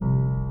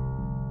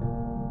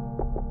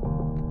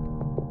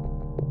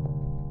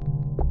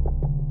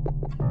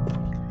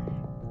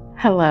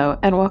Hello,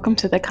 and welcome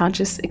to the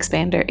Conscious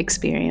Expander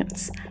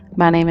Experience.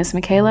 My name is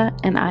Michaela,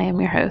 and I am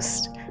your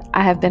host.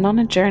 I have been on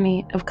a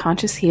journey of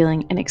conscious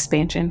healing and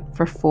expansion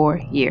for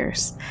 4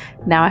 years.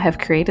 Now I have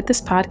created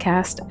this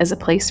podcast as a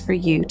place for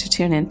you to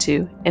tune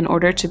into in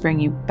order to bring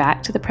you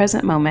back to the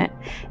present moment,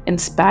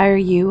 inspire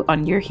you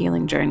on your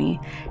healing journey,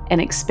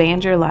 and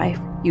expand your life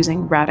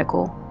using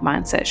radical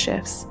mindset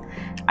shifts.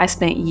 I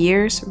spent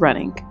years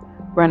running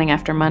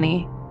after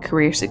money,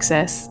 career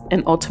success,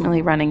 and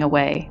ultimately running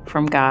away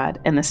from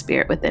God and the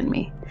spirit within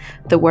me.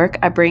 The work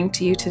I bring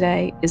to you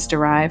today is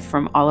derived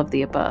from all of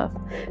the above: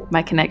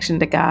 my connection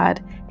to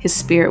God, His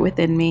spirit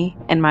within me,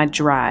 and my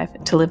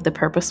drive to live the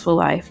purposeful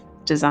life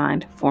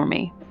designed for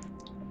me.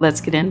 Let's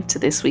get into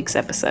this week's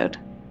episode.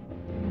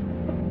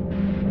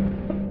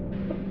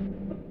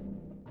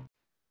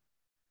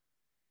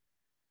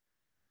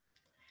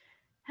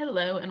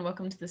 Hello, and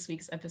welcome to this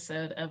week's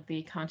episode of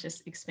the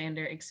Conscious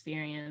Expander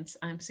Experience.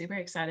 I'm super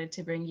excited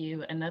to bring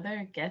you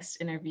another guest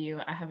interview.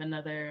 I have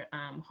another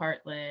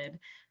heart-led,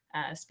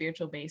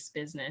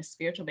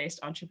 spiritual-based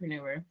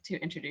entrepreneur to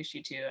introduce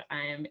you to. I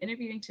am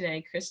interviewing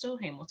today Crystal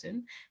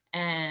Hamilton,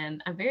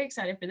 and I'm very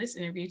excited for this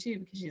interview too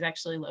because she's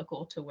actually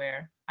local to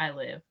where I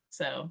live.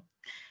 So,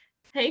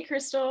 hey,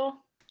 Crystal.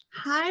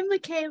 Hi,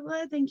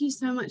 Michaela. Thank you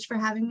so much for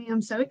having me.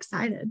 I'm so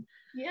excited.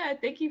 Yeah,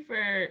 thank you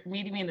for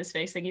meeting me in the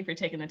space. Thank you for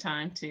taking the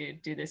time to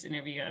do this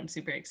interview. I'm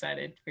super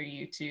excited for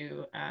you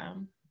to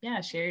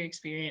share your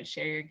experience,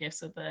 share your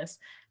gifts with us.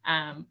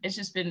 It's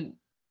just been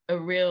a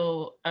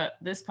real,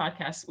 this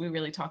podcast, we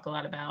really talk a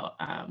lot about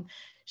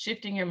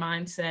shifting your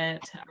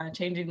mindset,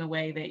 changing the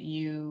way that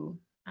you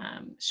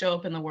show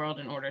up in the world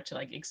in order to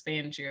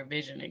expand your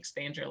vision,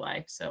 expand your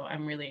life. So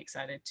I'm really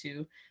excited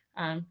to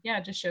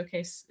just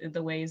showcase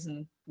the ways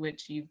in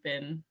which you've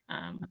been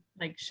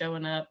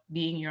showing up,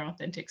 being your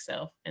authentic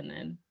self, and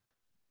then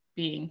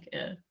being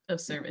of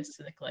service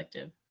to the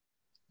collective.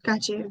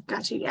 Got you.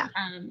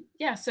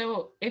 Yeah.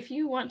 So if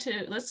you want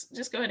to, let's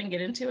just go ahead and get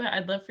into it.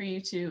 I'd love for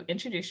you to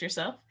introduce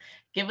yourself,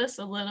 give us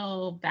a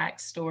little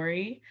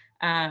backstory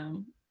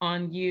on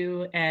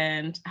you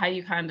and how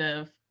you kind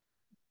of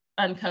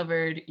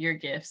uncovered your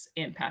gifts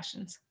and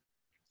passions.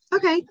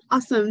 Okay,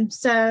 awesome.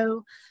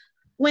 So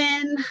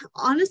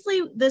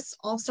honestly, this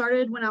all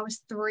started when I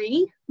was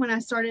 3, when I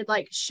started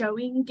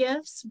showing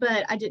gifts,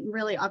 but I didn't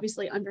really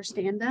obviously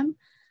understand them.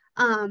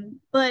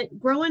 But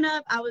growing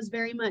up, I was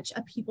very much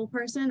a people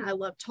person. I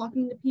love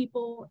talking to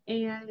people,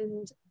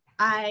 and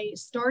I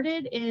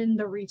started in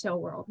the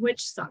retail world,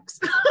 which sucks.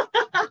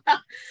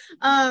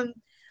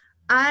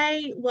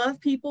 I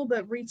love people,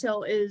 but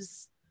retail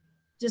is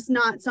just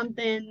not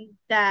something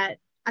that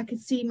I could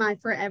see my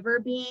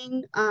forever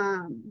being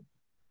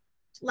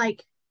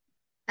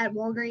at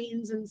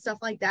Walgreens and stuff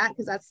like that,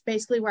 because that's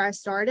basically where I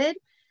started.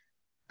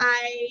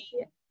 I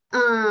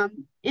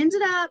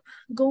ended up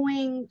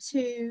going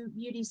to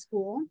beauty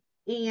school,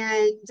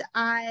 and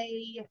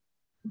I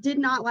did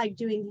not like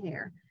doing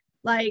hair,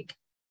 like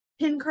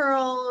pin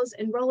curls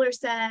and roller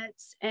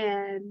sets.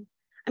 And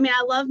I mean,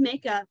 I love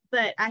makeup,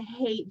 but I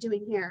hate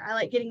doing hair. I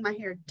like getting my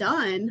hair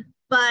done.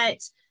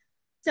 But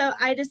so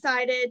I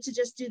decided to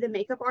just do the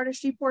makeup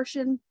artistry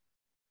portion.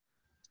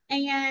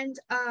 And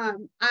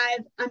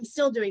I'm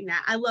still doing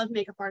that. I love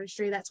makeup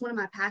artistry. That's one of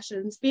my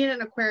passions. Being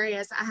an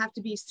Aquarius, I have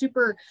to be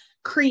super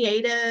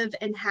creative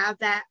and have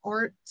that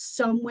art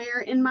somewhere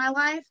in my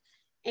life.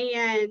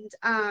 And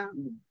I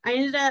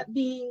ended up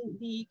being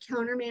the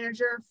counter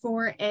manager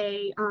for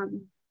a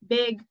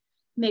big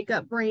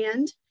makeup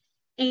brand.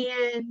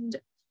 And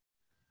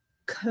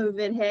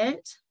COVID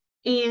hit,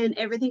 and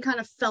everything kind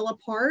of fell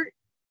apart,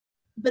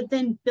 but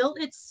then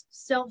built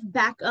itself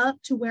back up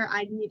to where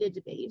I needed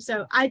to be.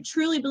 So I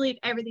truly believe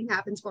everything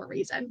happens for a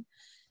reason.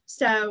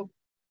 So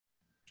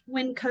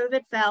when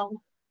COVID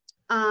fell,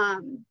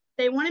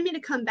 they wanted me to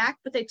come back,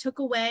 but they took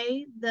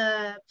away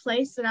the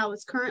place that I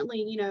was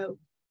currently,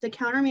 the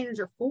counter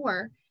manager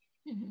for.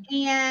 Mm-hmm.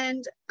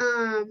 And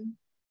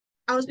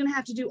I was going to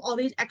have to do all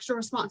these extra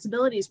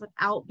responsibilities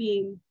without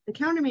being the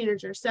counter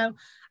manager. So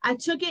I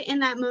took it in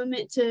that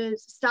moment to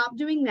stop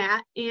doing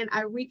that. And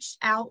I reached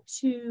out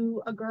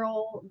to a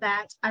girl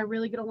that I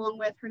really get along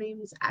with. Her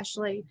name is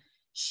Ashley.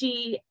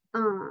 She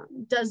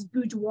does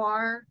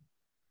boudoir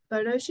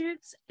photo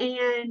shoots,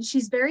 and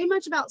she's very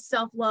much about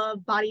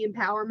self-love, body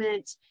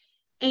empowerment.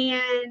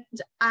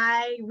 And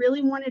I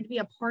really wanted to be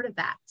a part of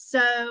that.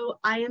 So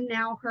I am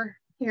now her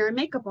hair and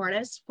makeup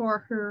artist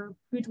for her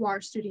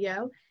boudoir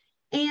studio.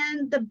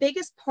 And the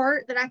biggest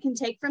part that I can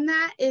take from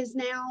that is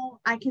now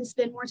I can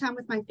spend more time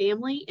with my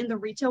family. In the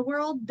retail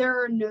world,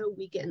 there are no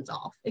weekends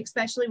off,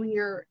 especially when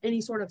you're any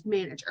sort of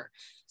manager.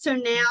 So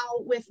now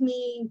with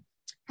me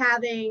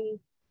having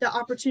the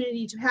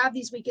opportunity to have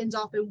these weekends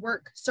off and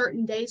work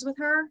certain days with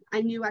her, I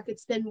knew I could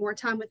spend more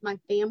time with my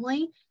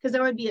family, because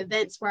there would be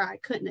events where I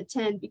couldn't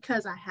attend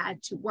because I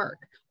had to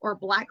work, or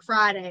Black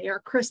Friday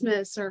or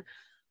Christmas, or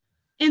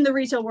in the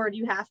retail world,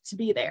 you have to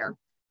be there.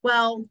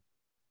 Well,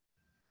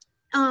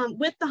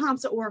 with the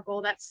Hamsa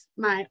Oracle, that's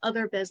my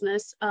other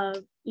business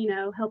of,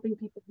 helping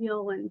people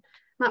heal and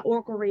my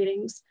Oracle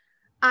readings.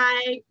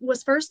 I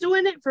was first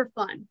doing it for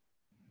fun.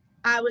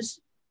 I was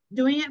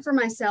doing it for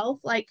myself,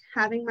 like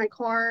having my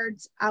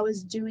cards. I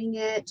was doing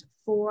it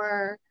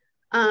for,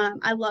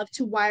 I love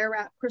to wire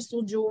wrap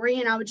crystal jewelry,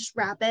 and I would just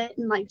wrap it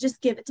and like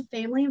just give it to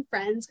family and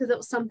friends because it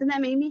was something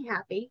that made me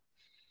happy.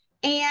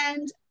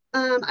 And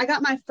I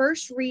got my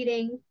first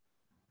reading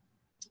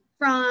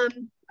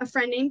from a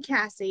friend named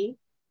Cassie.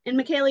 And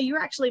Michaela, you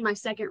were actually my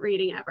second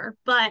reading ever,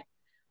 but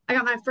I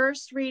got my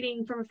first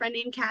reading from a friend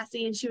named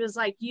Cassie, and she was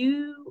like,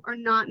 "You are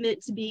not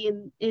meant to be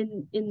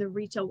in the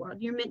retail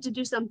world. You're meant to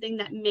do something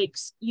that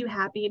makes you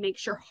happy and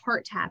makes your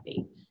heart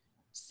happy."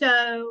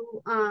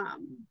 So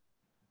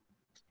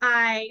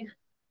I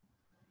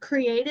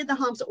created the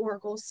Hamsa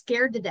Oracle,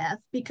 scared to death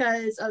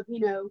because of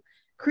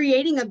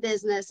creating a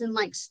business and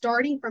like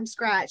starting from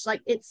scratch.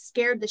 Like it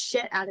scared the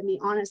shit out of me,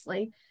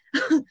 honestly,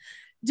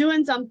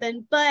 doing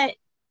something, but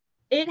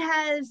it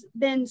has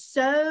been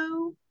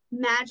so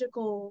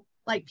magical,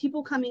 like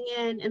people coming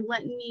in and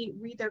letting me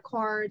read their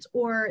cards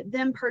or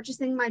them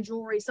purchasing my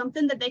jewelry,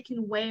 something that they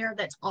can wear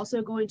that's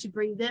also going to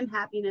bring them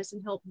happiness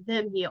and help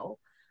them heal.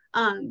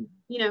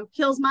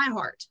 Heals my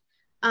heart.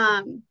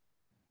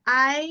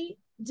 I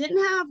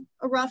didn't have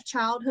a rough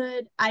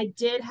childhood. I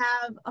did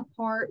have a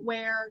part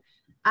where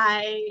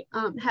I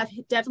have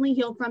definitely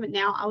healed from it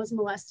now. I was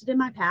molested in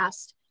my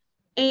past.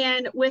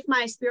 And with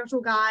my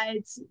spiritual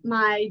guides,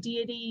 my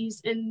deities,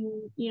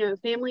 and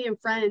family and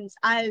friends,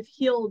 I've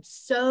healed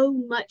so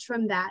much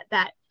from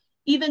that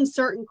even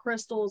certain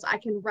crystals I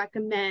can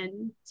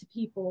recommend to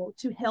people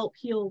to help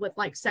heal with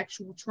like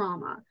sexual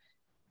trauma.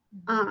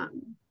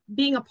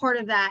 Being a part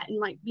of that and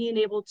like being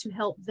able to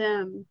help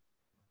them,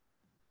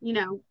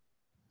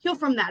 heal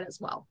from that as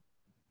well.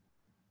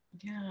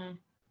 Yeah.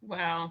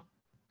 Wow.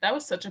 That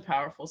was such a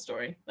powerful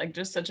story. Like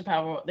just such a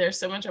powerful, there's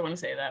so much I want to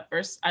say that.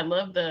 First, I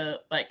love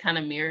the like kind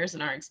of mirrors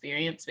in our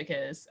experience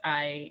because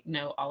I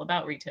know all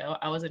about retail.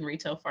 I was in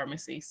retail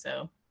pharmacy.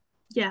 So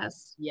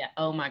yes. Yeah.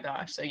 Oh my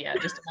gosh. So yeah,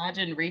 just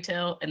imagine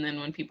retail and then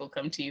when people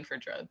come to you for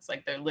drugs,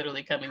 like they're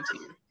literally coming to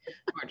you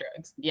for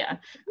drugs. Yeah.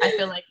 I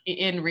feel like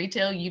in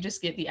retail, you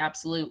just get the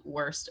absolute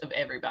worst of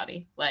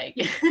everybody. Like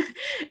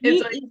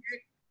it's like,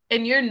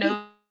 and you're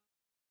no.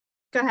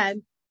 Go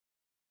ahead.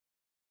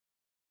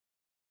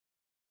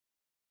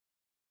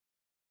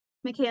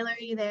 Michaela, are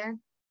you there?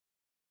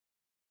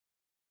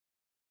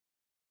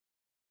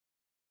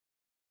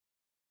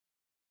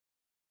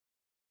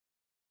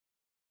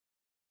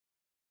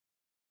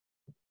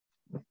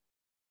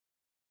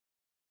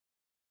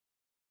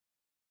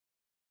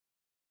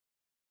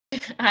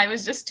 I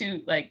was just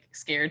too like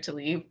scared to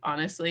leave,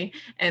 honestly.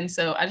 And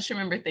so I just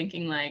remember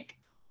thinking like,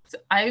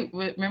 I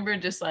remember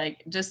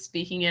just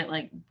speaking it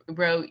like,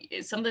 bro,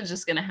 something's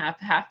just gonna have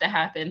to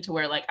happen to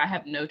where like I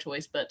have no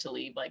choice but to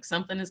leave. Like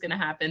something is gonna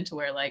happen to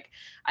where like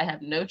I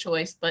have no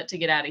choice but to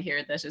get out of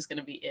here. That's just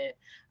gonna be it.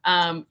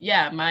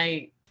 Yeah,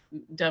 my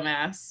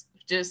dumbass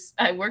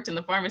I worked in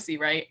the pharmacy,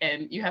 right?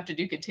 And you have to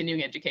do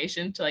continuing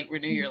education to like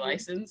renew your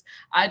license.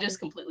 I just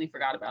completely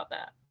forgot about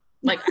that.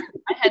 Like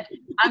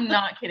I'm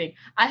not kidding.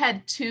 I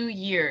had 2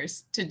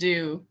 years to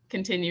do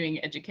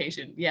continuing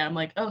education. Yeah, I'm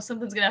like, oh,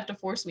 something's gonna have to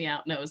force me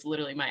out. No, it's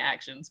literally my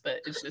actions,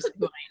 but it's just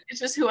it's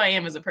just who I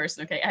am as a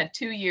person. Okay, I had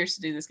 2 years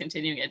to do this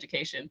continuing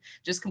education.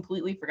 Just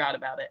completely forgot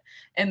about it.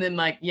 And then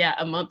like, yeah,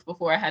 a month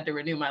before I had to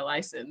renew my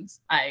license,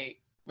 I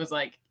was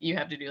like, you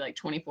have to do like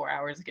 24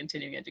 hours of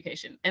continuing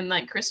education. And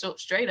like Crystal,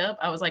 straight up,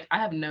 I was like, I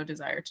have no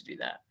desire to do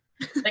that.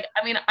 Like,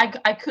 I mean,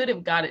 I could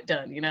have got it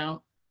done,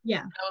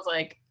 Yeah. I was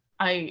like,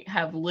 I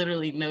have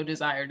literally no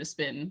desire to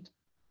spend.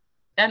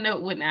 I know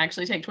it wouldn't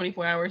actually take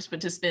 24 hours, but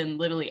to spend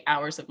literally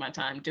hours of my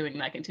time doing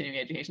that continuing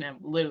education, I have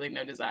literally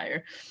no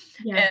desire.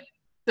 Yeah. And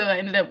so I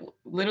ended up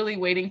literally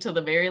waiting till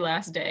the very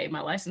last day.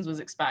 My license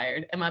was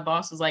expired. And my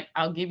boss was like,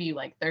 I'll give you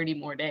like 30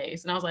 more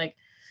days. And I was like,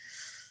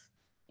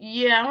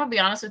 yeah, I'm gonna be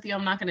honest with you,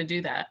 I'm not gonna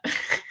do that.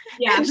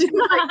 Yeah. and she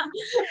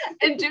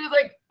was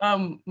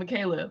like,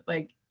 Michaela,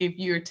 like if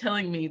you're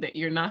telling me that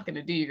you're not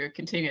gonna do your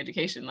continuing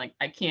education, like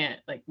I can't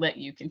like let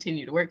you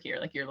continue to work here.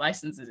 Like your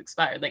license is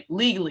expired. Like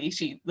legally,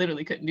 she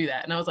literally couldn't do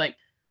that. And I was like,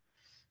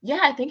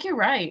 yeah, I think you're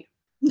right.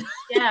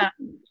 Yeah.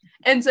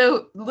 And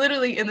so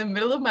literally in the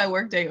middle of my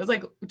workday, it was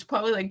like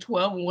probably like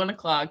 1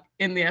 o'clock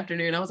in the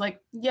afternoon. I was like,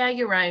 yeah,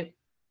 you're right.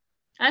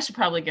 I should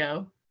probably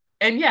go.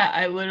 And yeah,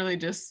 I literally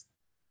just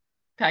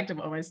packed up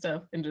all my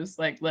stuff and just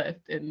like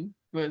left and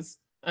was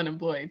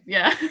unemployed.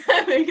 Yeah.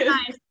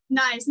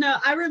 Nice. No,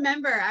 I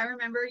remember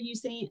you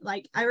saying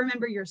like, I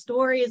remember your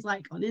stories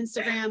like on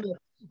Instagram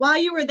while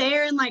you were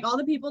there and like all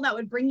the people that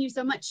would bring you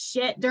so much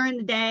shit during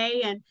the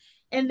day.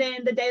 And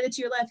then the day that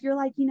you left, you're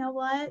like, you know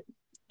what?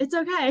 It's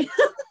okay.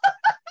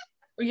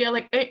 Yeah,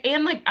 like,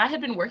 and like I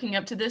had been working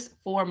up to this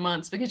for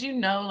months because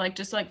like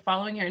just like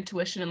following your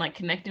intuition and like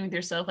connecting with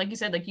yourself, like you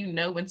said, like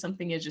when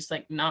something is just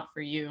like not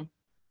for you.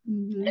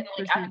 Mm-hmm, and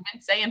like I've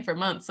been saying for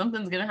months,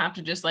 something's gonna have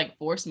to just like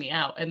force me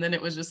out. And then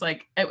it was just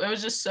like it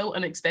was just so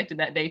unexpected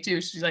that day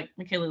too. She's like,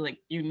 Michaela, like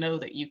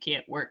that you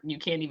can't work, you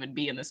can't even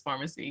be in this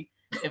pharmacy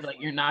if like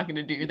you're not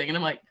gonna do your thing. And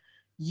I'm like,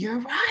 you're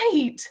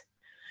right.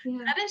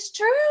 Yeah. That is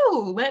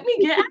true. Let me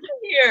get out of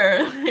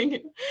here.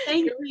 Like,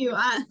 Thank you.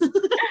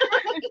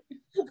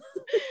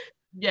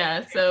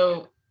 yeah.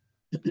 So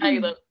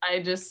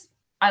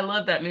I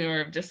love that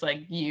mirror of just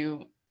like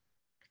you,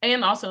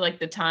 and also like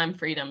the time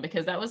freedom,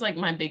 because that was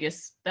my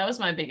biggest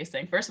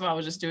thing. First of all, I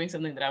was just doing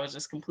something that I was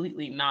just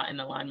completely not in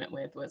alignment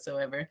with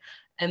whatsoever.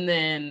 And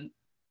then,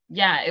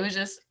 yeah, it was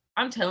just,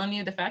 I'm telling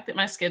you, the fact that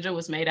my schedule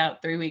was made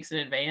out 3 weeks in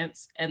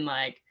advance, and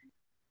like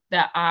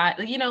that I,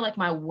 like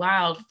my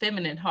wild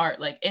feminine heart,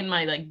 like in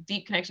my like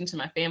deep connection to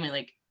my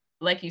family,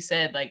 like you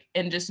said, like,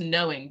 and just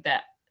knowing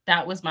that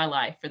that was my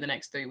life for the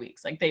next 3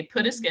 weeks. Like they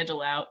put a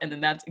schedule out, and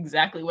then that's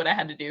exactly what I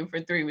had to do for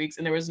 3 weeks.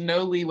 And there was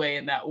no leeway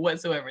in that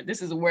whatsoever.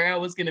 This is where I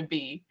was going to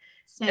be.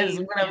 This is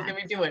what I was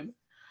going to be doing.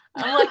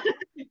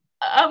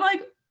 I'm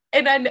like,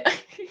 and I know,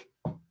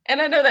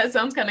 and I know that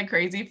sounds kind of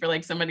crazy for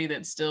like somebody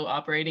that's still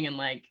operating in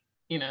like,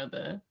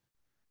 the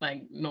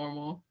like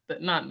normal,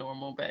 but not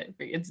normal, but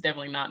it's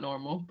definitely not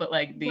normal, but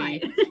like the,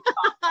 right.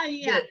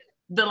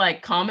 the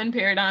like common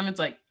paradigm. It's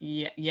like,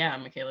 yeah,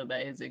 Michaela,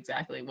 that is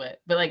exactly what,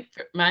 but like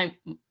my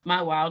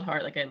wild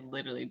heart, like I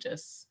literally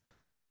just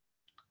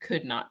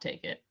could not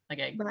take it. Like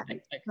I could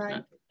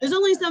not. There's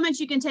only so much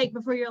you can take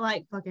before you're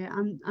like, fuck it,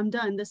 I'm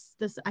done. This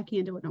I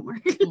can't do it no more.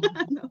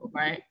 No.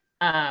 Right.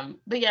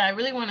 But yeah, I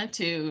really wanted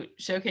to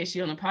showcase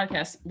you on the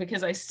podcast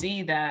because I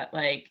see that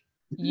like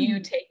you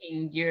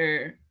taking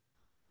your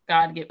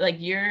like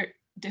you're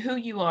who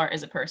you are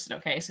as a person.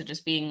 Okay. So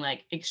just being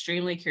like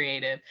extremely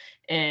creative,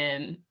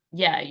 and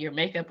yeah, your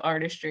makeup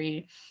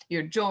artistry,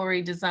 your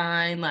jewelry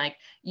design, like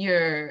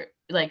your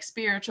like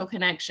spiritual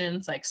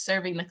connections, like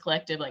serving the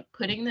collective, like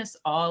putting this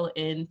all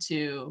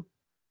into,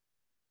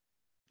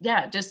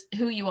 yeah, just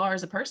who you are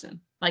as a person.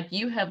 Like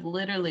you have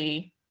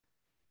literally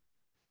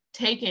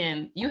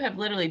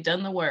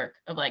done the work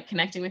of like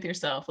connecting with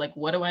yourself. Like,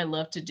 what do I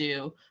love to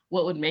do?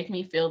 What would make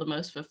me feel the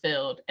most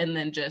fulfilled? And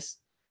then just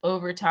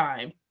over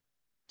time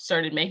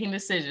started making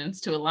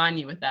decisions to align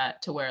you with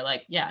that, to where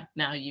like, yeah,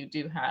 now you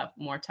do have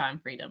more time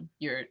freedom.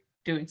 You're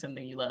doing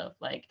something you love.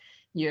 Like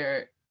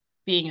you're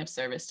being of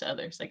service to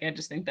others. Like, I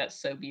just think that's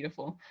so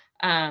beautiful.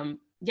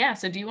 Yeah.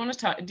 So do you want to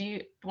talk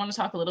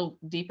a little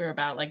deeper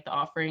about like the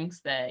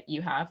offerings that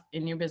you have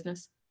in your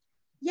business?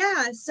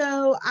 Yeah,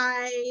 so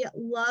I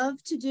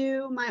love to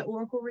do my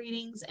oracle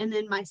readings and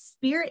then my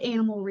spirit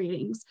animal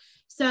readings.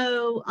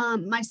 So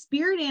my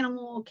spirit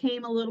animal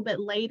came a little bit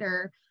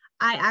later.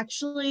 A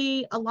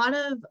lot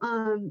of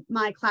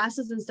my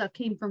classes and stuff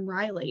came from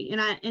Riley,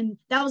 and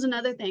that was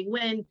another thing.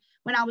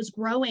 When I was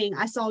growing,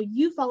 I saw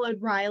you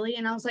followed Riley,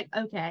 and I was like,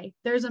 okay,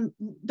 there's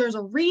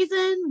a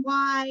reason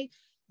why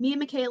me and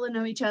Michaela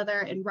know each other,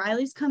 and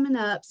Riley's coming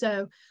up.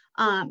 So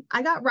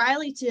I got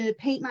Riley to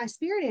paint my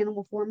spirit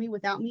animal for me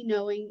without me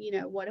knowing,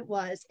 what it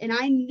was. And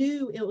I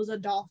knew it was a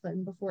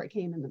dolphin before it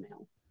came in the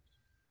mail.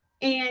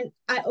 And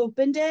I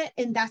opened it,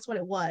 and that's what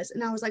it was.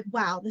 And I was like,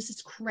 wow, this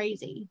is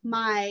crazy.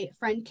 My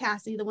friend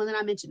Cassie, the one that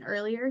I mentioned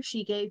earlier,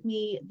 she gave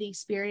me the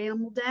spirit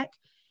animal deck.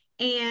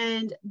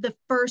 And the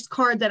first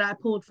card that I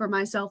pulled for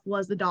myself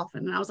was the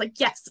dolphin. And I was like,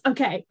 yes,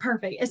 okay,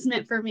 perfect. It's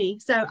meant for me.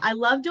 So I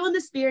love doing the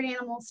spirit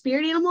animals.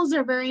 Spirit animals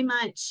are very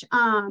much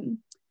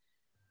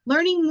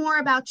learning more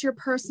about your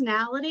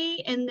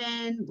personality, and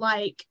then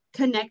like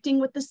connecting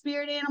with the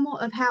spirit animal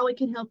of how it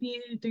can help you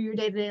through your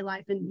day-to-day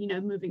life, and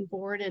moving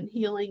forward and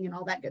healing and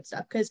all that good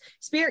stuff. Because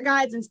spirit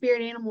guides and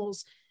spirit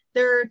animals,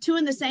 they're two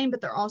in the same,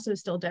 but they're also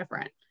still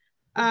different.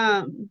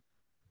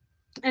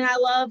 And I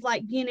love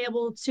like being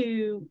able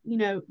to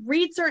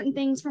read certain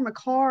things from a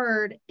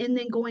card and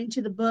then going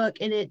to the book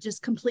and it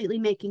just completely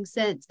making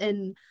sense.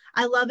 And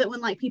I love it when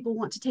like people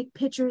want to take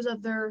pictures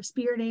of their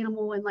spirit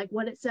animal and like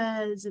what it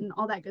says and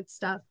all that good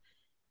stuff.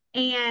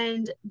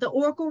 And the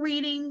oracle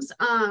readings,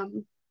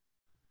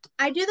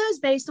 I do those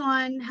based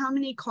on how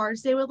many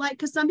cards they would like,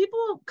 because some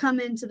people come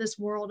into this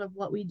world of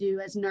what we do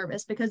as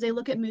nervous because they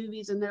look at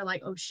movies and they're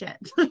like, oh shit,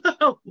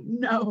 oh,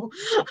 no,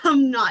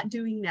 I'm not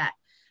doing that.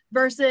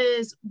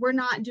 Versus we're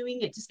not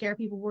doing it to scare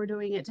people, we're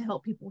doing it to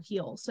help people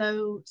heal.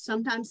 So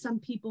sometimes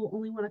some people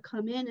only want to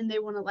come in and they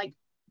want to like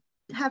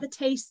have a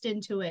taste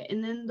into it,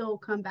 and then they'll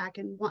come back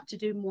and want to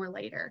do more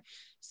later.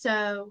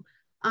 So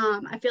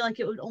I feel like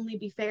it would only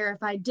be fair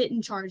if I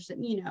didn't charge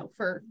them,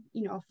 for,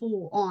 a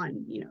full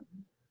on,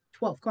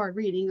 12 card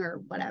reading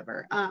or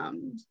whatever.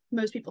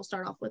 Most people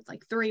start off with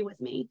like 3 with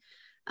me.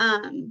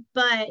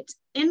 But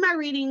in my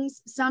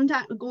readings,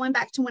 sometimes going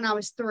back to when I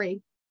was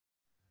 3,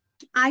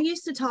 I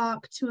used to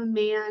talk to a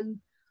man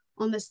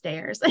on the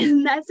stairs,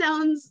 and that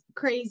sounds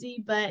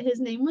crazy, but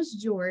his name was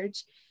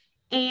George.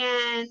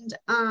 And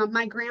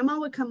my grandma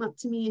would come up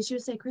to me and she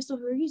would say, Crystal,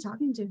 who are you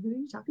talking to? Who are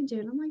you talking to?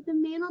 And I'm like, the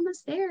man on the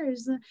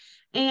stairs.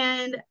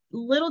 And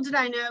little did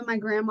I know, my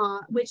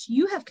grandma, which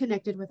you have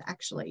connected with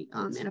actually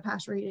in a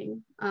past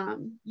reading,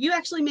 you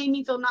actually made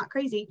me feel not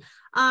crazy.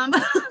 But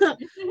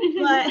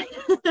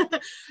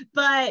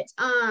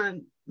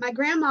my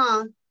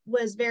grandma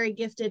was very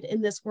gifted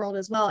in this world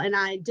as well. And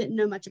I didn't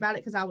know much about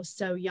it because I was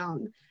so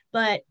young.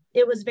 But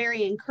it was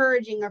very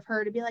encouraging of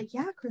her to be like,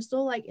 yeah,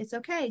 Crystal, like, it's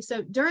okay.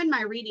 So during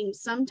my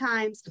readings,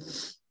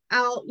 sometimes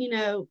I'll,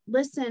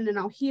 listen and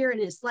I'll hear,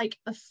 and it's like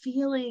a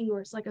feeling,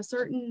 or it's like a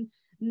certain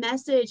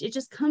message. It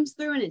just comes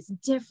through and it's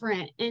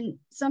different. And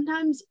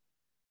sometimes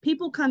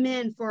people come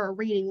in for a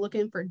reading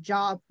looking for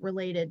job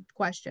related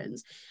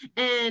questions,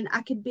 and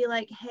I could be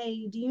like,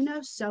 hey, do you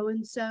know so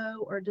and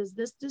so, or does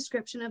this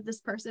description of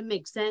this person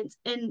make sense?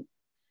 And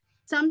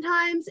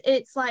sometimes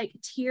it's like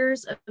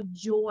tears of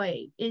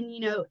joy, and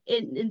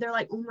and they're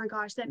like, oh my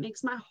gosh, that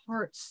makes my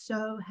heart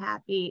so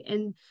happy,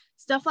 and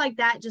stuff like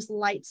that just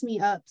lights me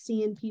up,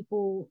 seeing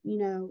people,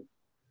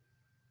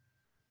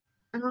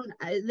 I don't,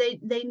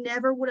 they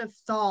never would have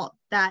thought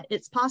that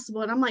it's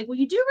possible. And I'm like, well,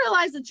 you do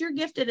realize that you're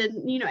gifted,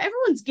 and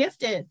everyone's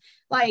gifted.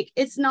 Like,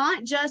 it's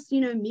not just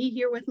me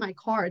here with my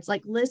cards.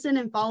 Like, listen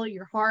and follow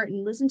your heart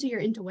and listen to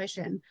your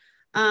intuition.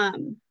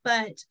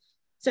 But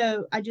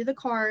so I do the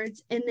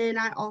cards, and then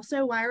I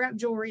also wire wrap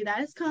jewelry. That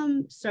has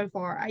come so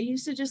far. I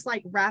used to just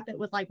like wrap it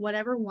with like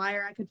whatever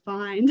wire I could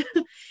find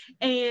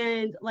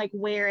and like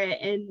wear it,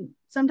 and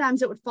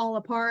sometimes it would fall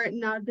apart,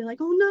 and I would be like,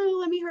 oh no,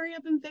 let me hurry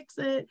up and fix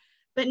it.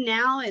 But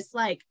now it's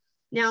like,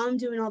 now I'm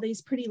doing all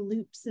these pretty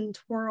loops and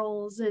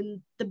twirls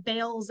and the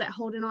bails that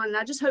hold it on. And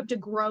I just hope to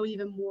grow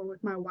even more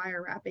with my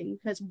wire wrapping,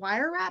 because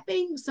wire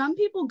wrapping, some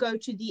people go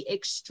to the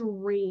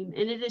extreme,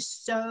 and it is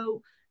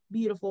so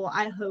beautiful.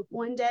 I hope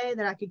one day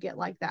that I could get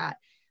like that.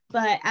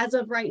 But as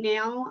of right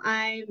now,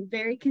 I'm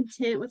very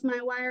content with my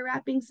wire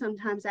wrapping.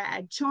 Sometimes I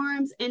add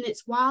charms, and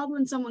it's wild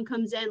when someone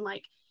comes in,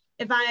 like,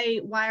 if I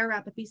wire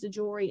wrap a piece of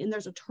jewelry and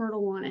there's a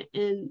turtle on it,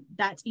 and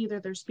that's either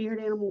their spirit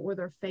animal or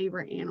their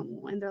favorite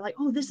animal, and they're like,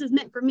 oh, this is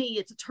meant for me,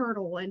 it's a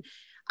turtle. And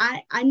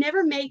I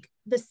never make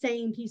the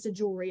same piece of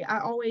jewelry. I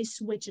always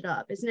switch it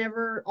up. It's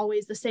never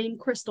always the same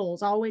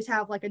crystals. I always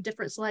have like a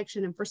different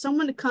selection. And for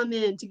someone to come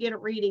in to get a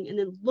reading and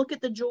then look at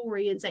the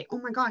jewelry and say,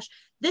 oh my gosh,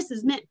 this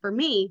is meant for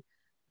me,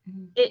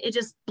 it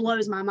just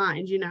blows my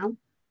mind,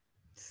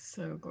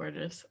 So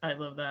gorgeous. I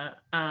love that.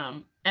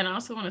 And I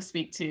also want to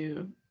speak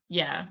to,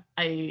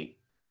 I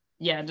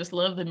just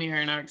love the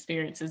mirror in our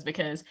experiences,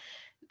 because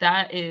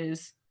that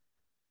is,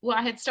 well,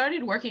 I had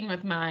started working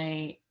with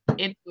my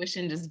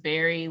intuition just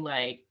very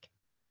like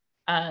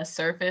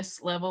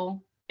surface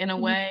level in a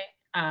way,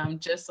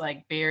 just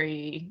like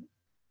very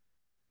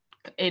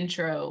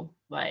intro,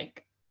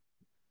 like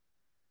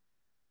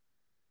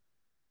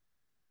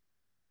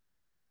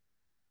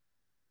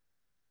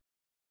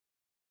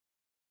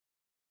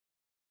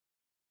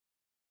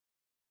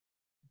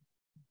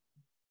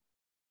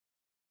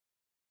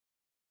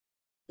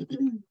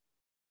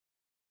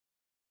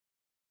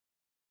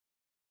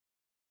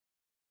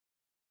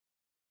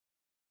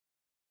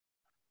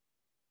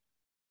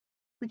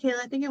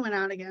Michaela, I think it went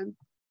out again.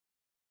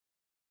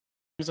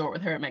 resort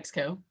with her at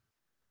Mexico.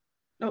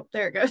 Oh,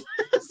 there it goes.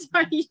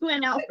 Sorry, you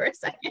went out for a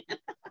second.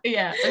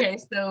 Yeah. Okay.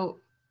 So,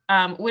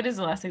 what is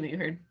the last thing that you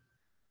heard?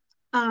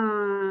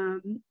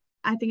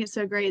 I think it's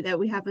so great that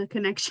we have a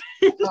connection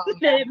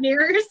that it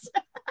mirrors.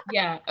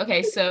 Yeah.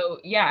 Okay. So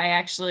I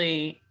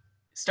actually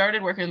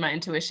started working with my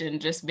intuition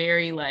just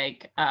very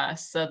like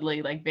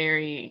subtly, like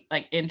very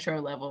like intro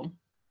level.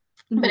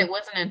 But it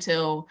wasn't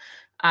until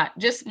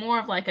just more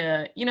of like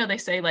a, they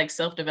say like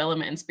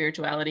self-development and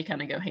spirituality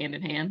kind of go hand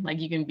in hand. Like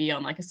you can be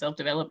on like a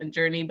self-development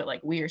journey, but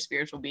like we are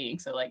spiritual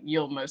beings. So like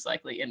you'll most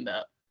likely end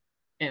up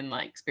in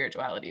like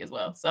spirituality as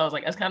well. So I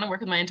was kind of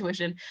working my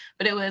intuition,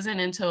 but it wasn't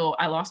until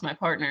I lost my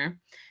partner,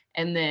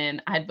 and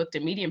then I had booked a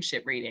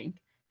mediumship reading,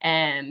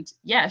 and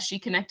she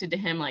connected to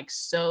him like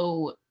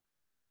so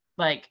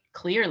like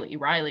clearly.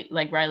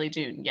 Riley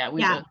June.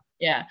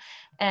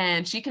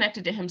 And she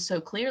connected to him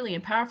so clearly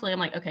and powerfully. I'm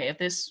like, okay, if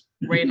this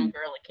random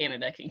girl in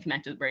Canada can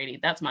connect with Brady,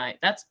 that's my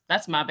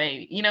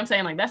baby. You know what I'm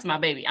saying? Like, that's my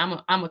baby.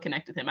 I'm a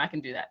connect with him. I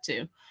can do that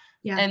too.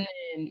 Yeah. And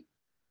then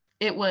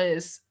it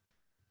was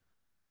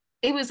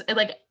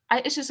like,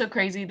 it's just so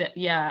crazy that,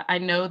 I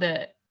know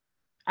that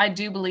I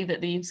do believe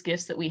that these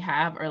gifts that we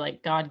have are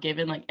like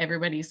God-given, like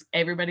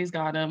everybody's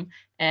got them.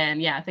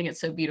 And I think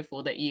it's so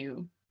beautiful that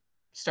you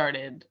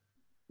started,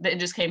 that it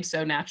just came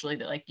so naturally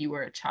that like you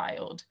were a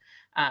child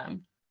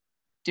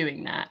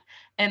doing that.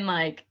 And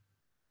like,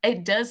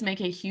 it does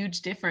make a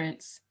huge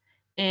difference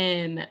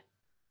in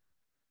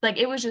like,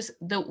 it was just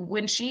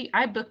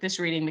I booked this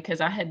reading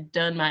because I had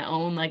done my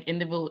own like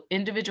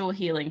individual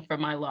healing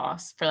from my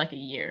loss for like a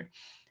year.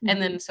 And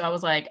then, so I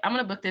was like, I'm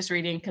going to book this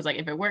reading because like,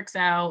 if it works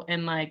out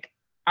and like,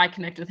 I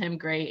connect with him,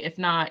 great. If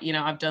not,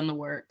 I've done the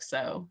work.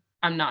 So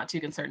I'm not too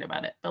concerned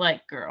about it. But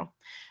like, girl,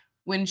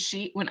 when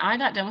I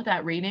got done with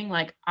that reading,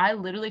 like I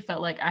literally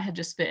felt like I had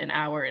just spent an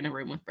hour in a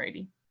room with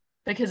Brady,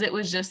 because it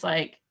was just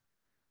like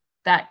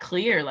that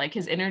clear, like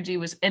his energy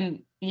was,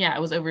 and it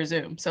was over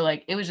Zoom. So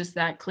like, it was just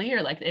that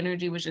clear. Like the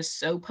energy was just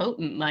so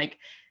potent, like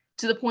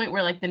to the point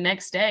where like the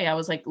next day I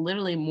was like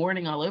literally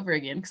mourning all over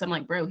again. Cause I'm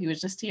like, bro, he was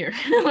just here.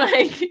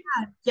 Like,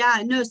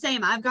 no,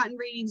 same. I've gotten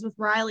readings with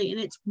Riley and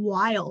it's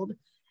wild.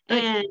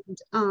 And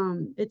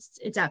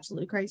it's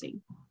absolutely crazy.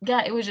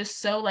 Yeah, it was just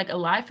so like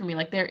alive for me.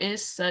 Like there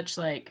is such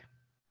like,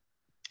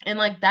 and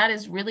like that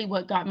is really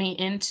what got me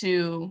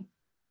into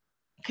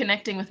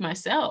connecting with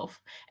myself,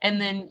 and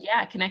then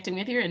connecting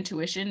with your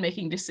intuition,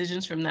 making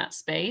decisions from that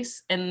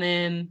space, and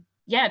then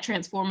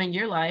transforming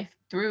your life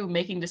through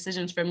making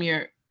decisions from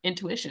your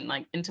intuition,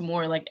 like into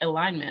more like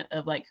alignment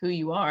of like who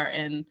you are.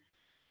 And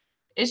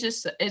it's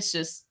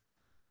just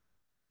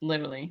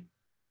literally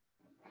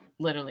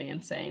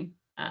insane.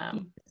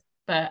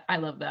 But I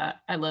love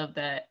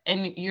that,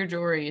 and your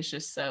jewelry is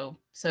just so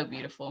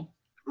beautiful.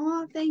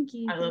 Oh, thank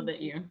you. I love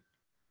that you're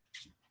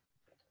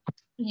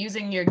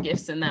using your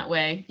gifts in that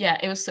way. Yeah,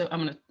 it was so, I'm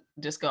gonna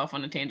just go off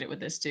on a tangent with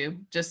this too,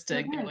 just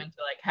to go into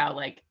like how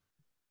like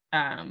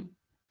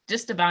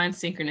just divine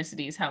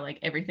synchronicities, how like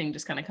everything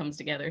just kind of comes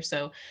together.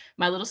 So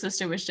my little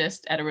sister was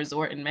just at a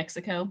resort in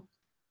Mexico,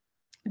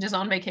 just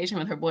on vacation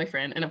with her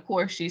boyfriend, and of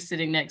course she's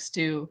sitting next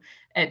to,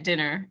 at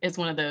dinner, it's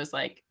one of those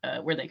like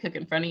where they cook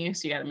in front of you,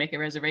 so you got to make a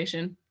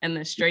reservation, and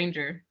the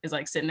stranger is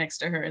like sitting next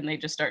to her, and they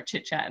just start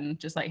chit-chatting,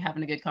 just like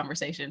having a good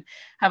conversation.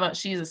 How about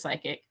she's a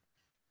psychic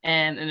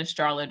and an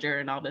astrologer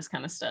and all this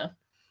kind of stuff.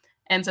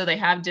 And so they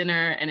have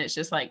dinner, and it's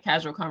just like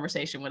casual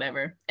conversation,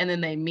 whatever. And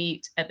then they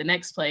meet at the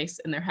next place,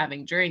 and they're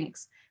having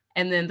drinks.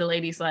 And then the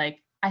lady's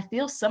like, I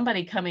feel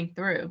somebody coming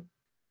through.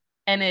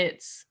 And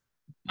it's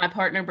my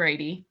partner,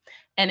 Brady.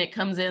 And it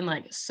comes in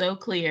like so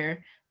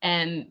clear.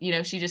 And, you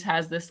know, she just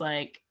has this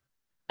like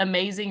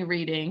amazing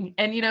reading.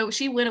 And, you know,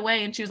 she went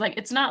away and she was like,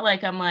 it's not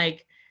like I'm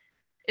like,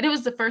 and it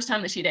was the first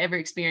time that she'd ever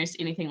experienced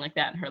anything like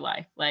that in her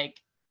life. Like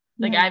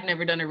I've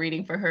never done a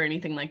reading for her,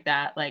 anything like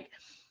that. Like,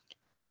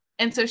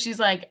 and so she's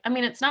like, I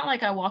mean, it's not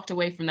like I walked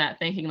away from that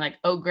thinking like,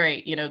 oh,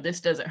 great, you know,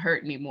 this doesn't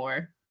hurt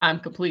anymore, I'm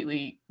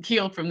completely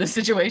healed from this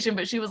situation.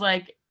 But she was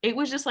like, it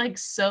was just like,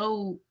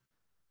 so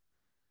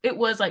it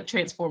was like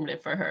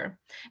transformative for her.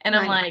 And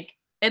I'm like,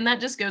 and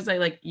that just goes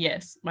like,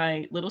 yes,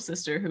 my little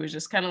sister, who was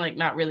just kind of like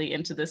not really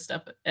into this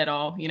stuff at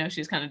all, you know,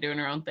 she's kind of doing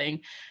her own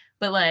thing.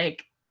 But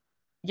like,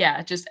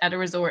 yeah, just at a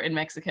resort in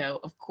Mexico,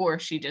 of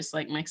course, she just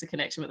like makes a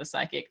connection with a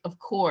psychic. Of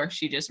course,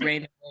 she just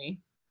randomly.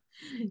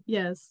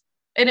 Yes.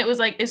 And it was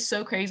like, it's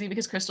so crazy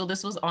because Crystal,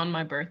 this was on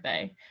my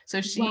birthday. So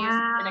she's in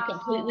a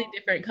completely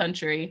different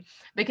country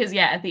because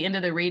at the end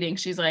of the reading,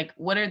 she's like,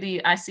 what are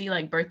I see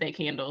like birthday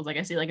candles. Like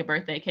I see like a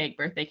birthday cake,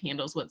 birthday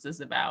candles. What's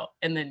this about?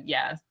 And then,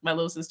 my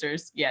little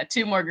sister's,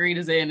 2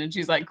 margaritas in, and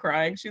she's like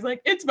crying. She's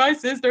like, it's my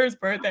sister's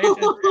birthday.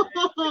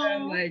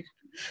 Like,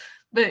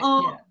 but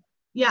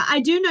yeah, I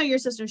do know your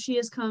sister. She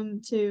has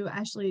come to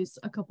Ashley's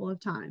a couple of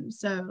times.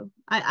 So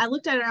I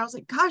looked at her, I was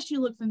like, gosh,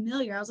 you look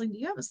familiar. I was like, do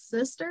you have a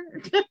sister?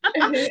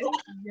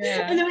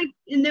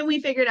 And then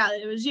we figured out that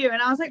it was you. And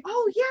I was like,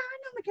 oh yeah, I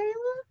know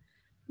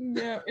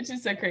Michaela. Yeah, it's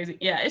just so crazy.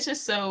 Yeah, it's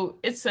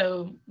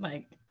so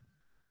like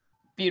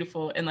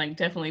beautiful and like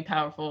definitely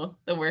powerful,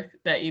 the work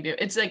that you do.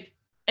 It's like,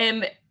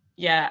 and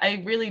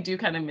I really do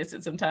kind of miss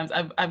it sometimes.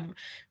 I've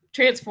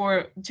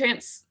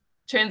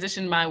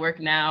transitioned my work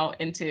now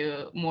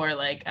into more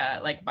like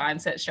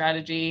mindset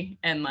strategy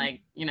and like,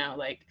 you know,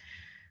 like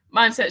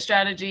mindset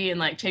strategy and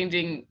like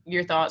changing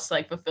your thoughts to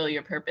like fulfill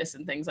your purpose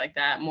and things like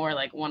that, more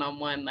like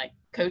one-on-one like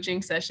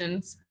coaching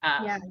sessions.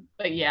 But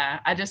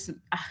I just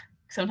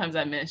sometimes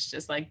I miss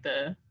just like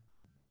the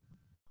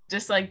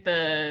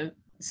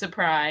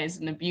surprise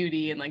and the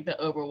beauty and like the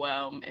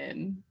overwhelm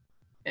and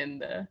in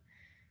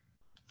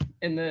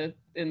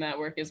that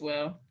work as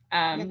well. But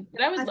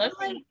I would love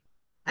to.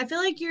 I feel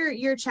like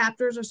your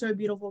chapters are so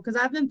beautiful because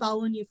I've been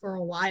following you for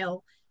a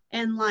while,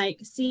 and like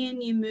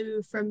seeing you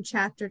move from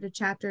chapter to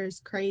chapter is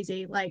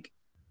crazy. Like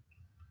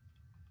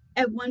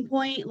at one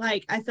point,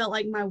 like I felt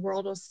like my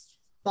world was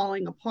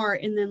falling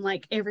apart, and then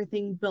like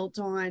everything built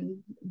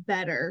on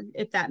better,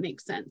 if that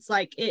makes sense.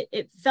 Like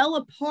it fell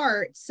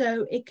apart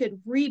so it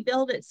could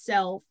rebuild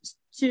itself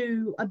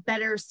to a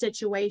better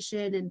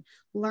situation and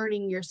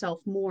learning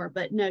yourself more.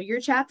 But no, your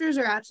chapters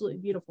are absolutely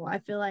beautiful. I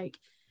feel like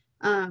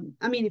I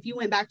mean, if you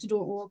went back to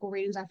doing oracle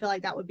readings, I feel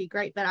like that would be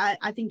great, but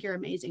I think you're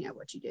amazing at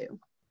what you do.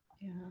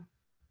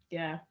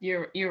 Yeah,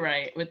 you're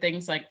right, with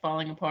things like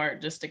falling apart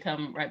just to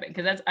come right back,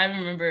 because I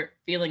remember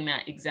feeling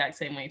that exact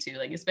same way too,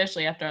 like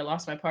especially after I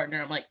lost my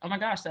partner. I'm like, oh my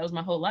gosh, that was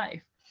my whole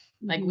life.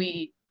 Like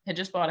we had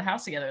just bought a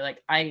house together.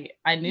 Like I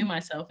knew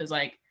myself as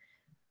like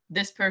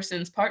this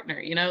person's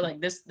partner, you know,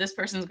 like this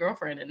person's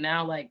girlfriend, and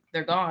now like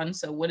they're gone.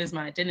 So what is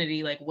my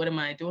identity? Like what am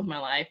I doing with my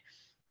life?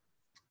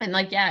 And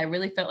like, I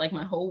really felt like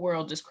my whole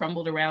world just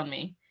crumbled around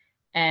me.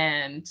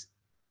 And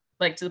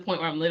like to the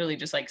point where I'm literally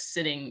just like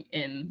sitting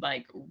in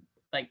like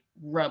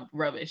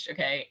rubbish.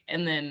 Okay.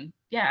 And then,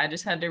 I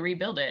just had to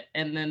rebuild it.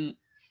 And then,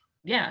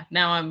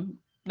 now I'm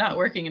not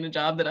working in a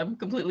job that I'm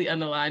completely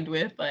unaligned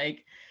with.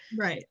 Like,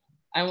 right.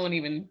 I won't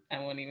even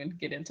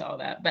get into all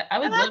that, but I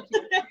would love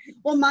to.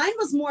 Well, mine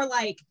was more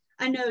like,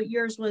 I know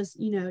yours was,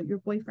 you know, your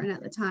boyfriend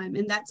at the time,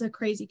 and that's a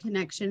crazy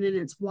connection, and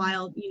it's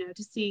wild, you know,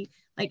 to see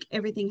like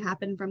everything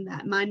happen from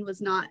that. Mine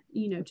was not,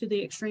 you know, to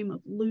the extreme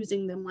of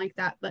losing them like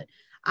that, but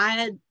I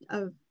had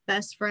a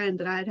best friend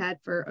that I had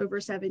for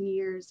over 7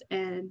 years,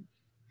 and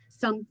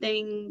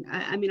something,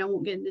 I mean, I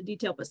won't get into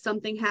detail, but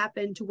something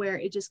happened to where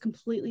it just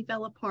completely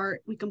fell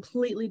apart. We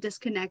completely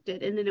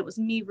disconnected. And then it was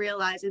me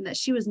realizing that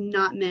she was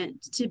not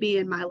meant to be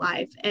in my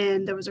life.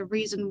 And there was a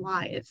reason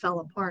why it fell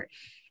apart.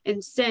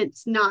 And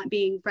since not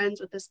being friends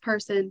with this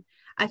person,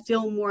 I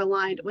feel more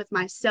aligned with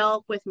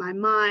myself, with my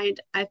mind.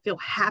 I feel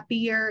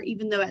happier,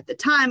 even though at the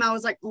time I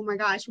was like, oh my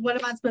gosh, what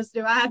am I supposed to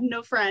do? I have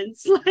no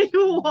friends. Like,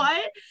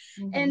 what?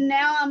 Mm-hmm. And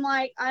now I'm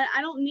like, I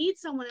don't need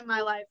someone in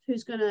my life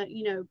who's going to,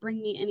 you know, bring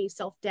me any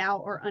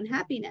self-doubt or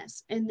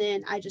unhappiness. And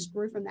then I just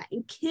grew from that.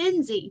 And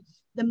Kenzie,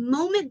 the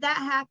moment that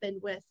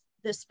happened with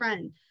this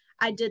friend,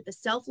 I did the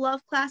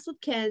self-love class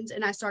with Ken's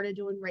and I started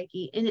doing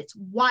Reiki. And it's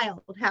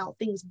wild how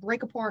things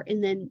break apart.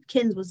 And then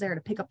Ken's was there to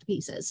pick up the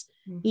pieces,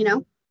 you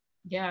know?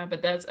 Yeah,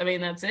 but that's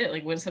it.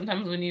 Like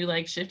sometimes when you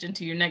like shift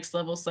into your next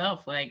level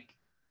self, like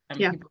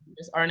people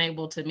just aren't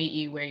able to meet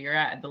you where you're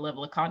at the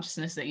level of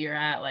consciousness that you're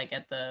at, like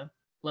at the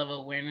level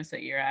of awareness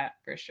that you're at,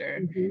 for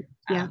sure. Mm-hmm.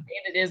 Yeah.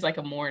 And it is like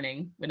a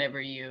mourning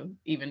whenever you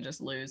even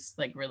just lose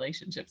like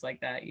relationships like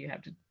that. You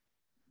have to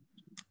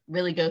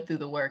really go through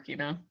the work, you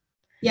know?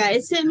 Yeah,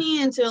 it sent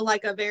me into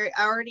like I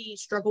already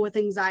struggle with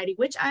anxiety,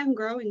 which I'm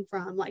growing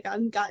from. Like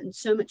I've gotten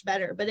so much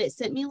better, but it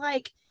sent me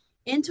like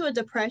into a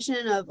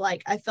depression of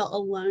like, I felt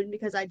alone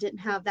because I didn't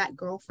have that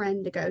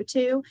girlfriend to go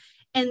to.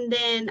 And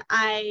then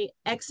I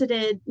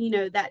exited, you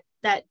know, that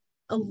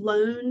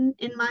alone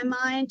in my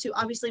mind to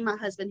obviously my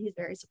husband, he's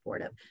very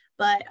supportive,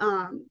 but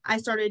I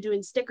started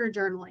doing sticker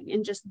journaling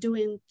and just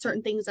doing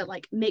certain things that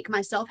like make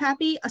myself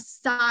happy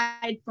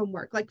aside from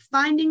work, like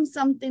finding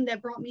something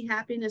that brought me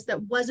happiness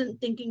that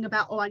wasn't thinking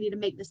about, oh, I need to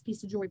make this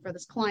piece of jewelry for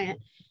this client.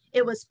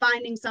 It was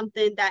finding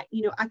something that,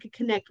 you know, I could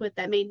connect with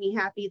that made me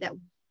happy,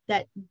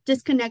 that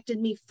disconnected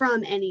me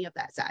from any of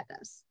that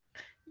sadness.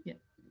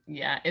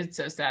 Yeah, it's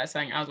so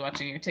satisfying. I was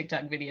watching your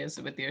TikTok videos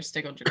with your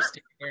sticker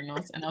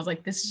journals, and I was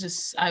like, this is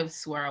just, I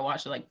swear I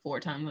watched it like 4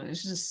 times.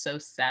 It's just so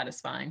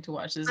satisfying to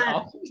watch this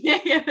all. Yeah.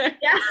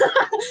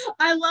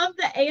 I love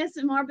the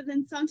ASMR, but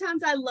then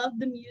sometimes I love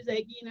the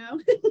music, you know?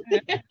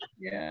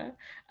 Yeah.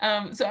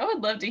 So I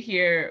would love to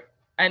hear,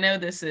 I know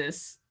this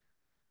is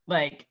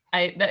like,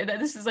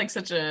 this is like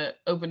such a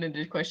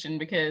open-ended question,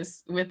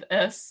 because with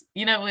us,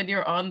 you know, when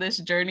you're on this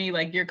journey,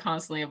 like you're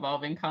constantly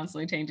evolving,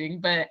 constantly changing.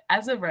 But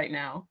as of right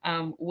now,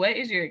 what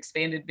is your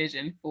expanded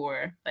vision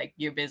for like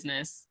your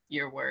business,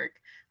 your work,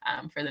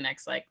 for the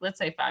next, like, let's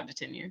say 5 to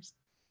 10 years?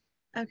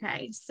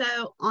 Okay.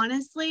 So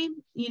honestly,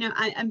 you know,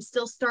 I'm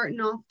still starting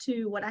off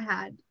to what I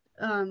had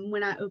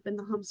when I opened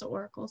the Hamsa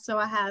Oracle. So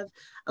I have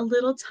a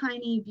little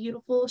tiny,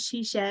 beautiful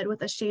she shed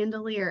with a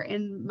chandelier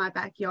in my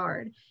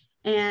backyard.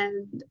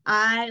 And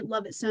I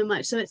love it so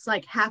much. So it's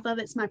like half of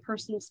it's my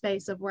personal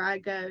space of where I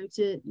go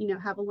to, you know,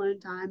 have alone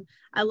time.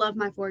 I love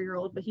my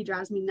 4-year-old, but he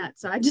drives me nuts.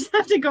 So I just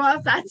have to go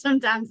outside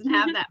sometimes and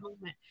have that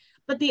moment.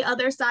 But the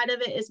other side of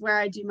it is where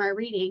I do my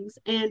readings.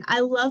 And I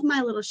love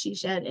my little she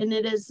shed, and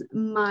it is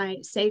my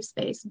safe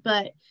space.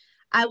 But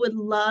I would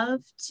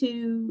love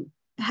to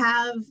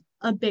have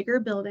a bigger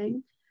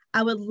building.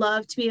 I would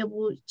love to be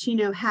able to, you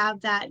know,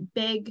 have that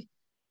big,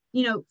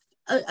 you know,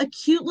 a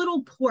cute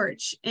little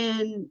porch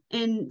and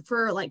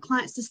for like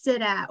clients to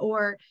sit at,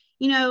 or,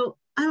 you know,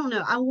 I don't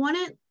know. I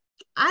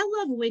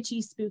love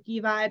witchy,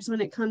 spooky vibes when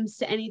it comes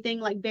to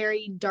anything like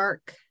very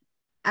dark.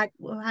 How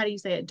do you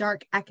say it?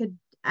 Dark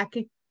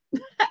academia.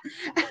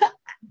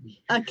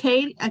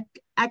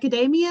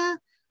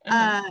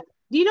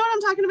 Do you know what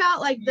I'm talking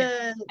about? Like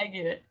I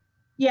get it.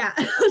 Yeah.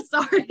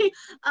 Sorry.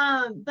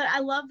 But I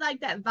love like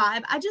that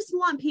vibe. I just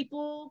want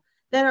people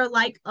that are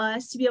like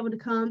us to be able to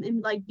come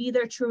and like be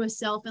their truest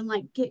self and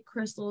like get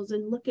crystals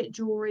and look at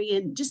jewelry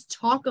and just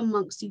talk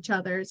amongst each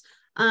other's.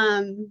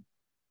 And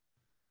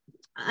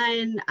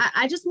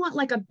I just want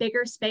like a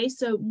bigger space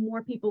so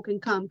more people can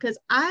come, because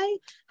I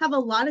have a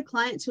lot of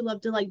clients who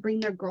love to like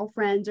bring their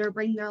girlfriends or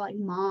bring their like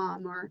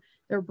mom or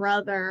their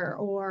brother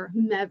or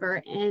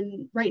whomever.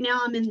 And right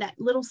now I'm in that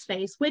little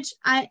space, which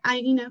I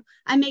you know,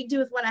 I make do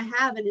with what I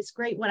have, and it's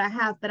great what I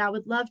have, but I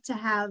would love to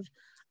have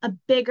a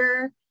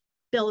bigger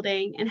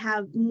building and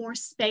have more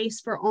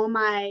space for all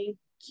my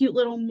cute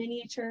little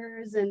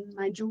miniatures and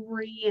my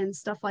jewelry and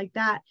stuff like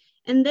that.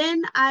 And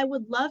then I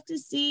would love to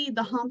see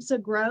the Hamsa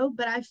grow,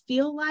 but I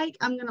feel like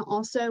I'm going to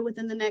also,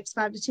 within the next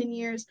 5 to 10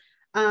 years,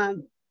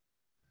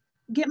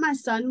 get my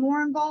son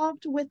more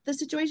involved with the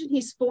situation.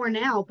 He's 4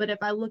 now, but if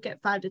I look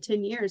at 5 to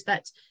 10 years,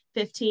 that's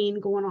 15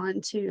 going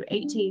on to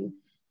 18.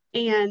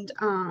 And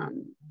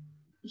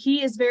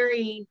he is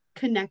very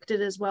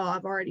connected as well.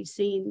 I've already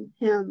seen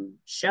him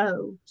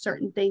show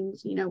certain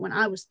things, you know, when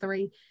I was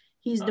 3,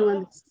 he's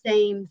doing the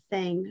same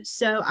thing.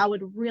 So I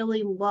would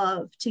really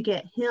love to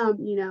get him,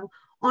 you know,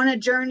 on a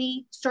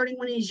journey starting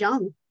when he's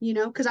young, you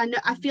know, because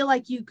I feel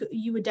like you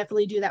would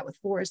definitely do that with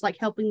Forrest, like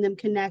helping them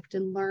connect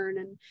and learn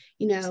and,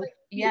 you know. Like,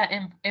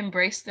 and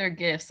embrace their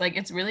gifts. Like,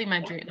 it's really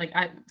my dream. Like,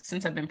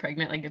 since I've been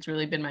pregnant, like, it's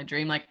really been my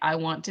dream. Like, I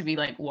want to be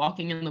like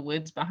walking in the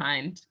woods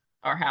behind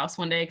our house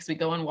one day, because we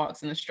go on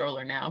walks in the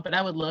stroller now, but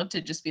I would love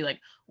to just be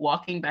like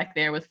walking back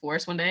there with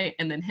Forrest one day,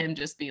 and then him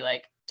just be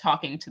like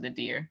talking to the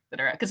deer that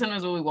are out. Because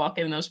sometimes when we walk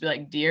in, there'll just be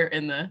like deer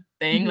in the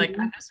thing. Like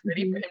I'm just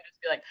ready for him to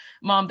be like,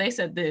 Mom, they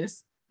said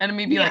this. And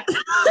me be like,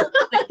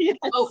 yes,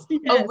 oh,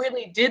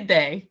 really? Did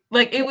they?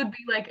 Like, it would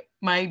be like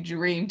my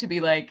dream to be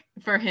like,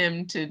 for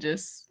him to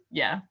just,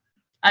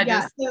 I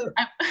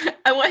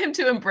want him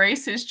to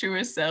embrace his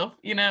truest self,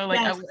 you know, like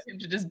I want him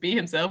to just be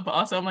himself, but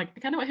also I'm like, I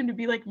kind of want him to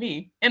be like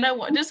me. And I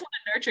just want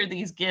to nurture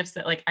these gifts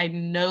that like, I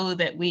know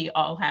that we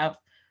all have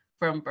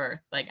from birth.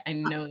 Like, I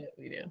know that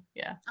we do.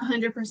 Yeah.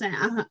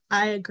 100%.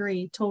 I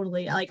agree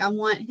totally. Like, I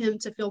want him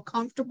to feel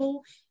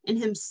comfortable in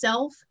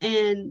himself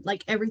and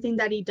like everything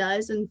that he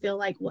does and feel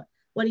like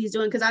what he's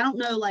doing. Cause I don't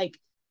know, like,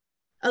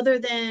 other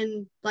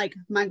than like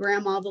my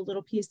grandma, the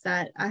little piece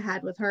that I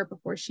had with her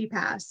before she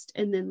passed,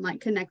 and then like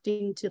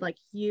connecting to like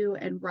you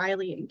and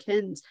Riley and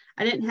Ken's,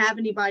 I didn't have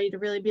anybody to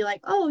really be like,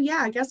 oh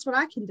yeah, guess what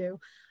I can do.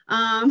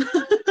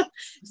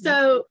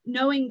 So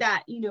knowing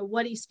that, you know,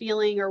 what he's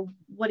feeling or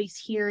what he's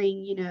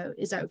hearing, you know,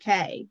 is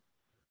okay.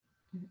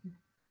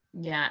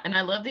 Yeah. And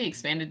I love the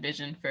expanded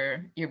vision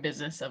for your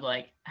business of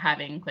like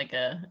having like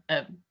a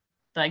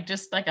like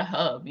just like a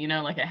hub, you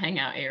know, like a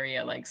hangout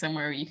area, like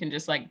somewhere where you can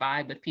just like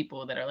vibe with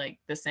people that are like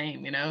the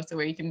same, you know, so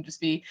where you can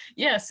just be,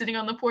 sitting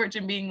on the porch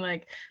and being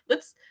like,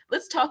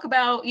 let's talk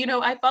about, you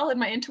know, I followed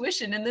my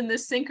intuition and then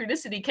this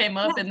synchronicity came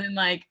up. And then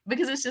like,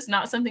 because it's just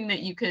not something that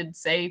you could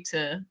say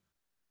to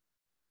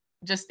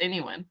just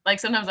anyone. Like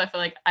sometimes I feel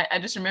like I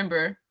just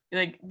remember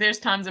like there's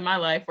times in my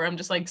life where I'm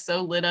just like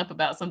so lit up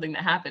about something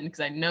that happened because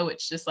I know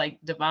it's just like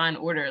divine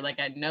order. Like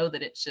I know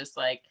that it's just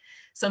like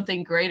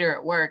something greater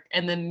at work.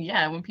 And then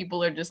when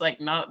people are just like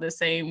not the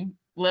same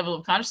level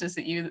of consciousness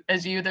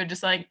as you, they're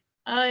just like,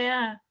 oh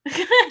yeah.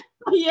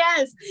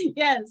 yes.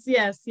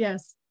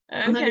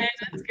 Okay,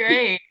 that's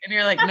great. And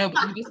you're like, no,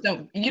 but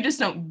you just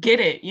don't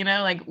get it, you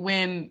know, like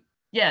when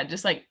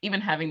just like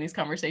even having these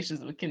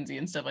conversations with Kinsey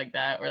and stuff like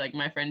that, or like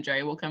my friend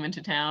Dre will come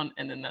into town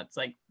and then that's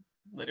like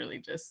literally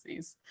just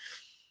these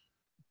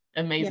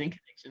amazing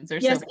connections.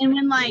 And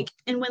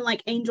when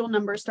like angel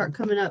numbers start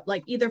coming up,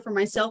 like either for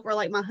myself or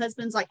like my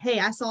husband's like, hey,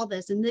 I saw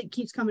this and it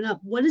keeps coming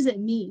up. What does it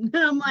mean?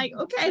 And I'm like,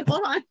 okay,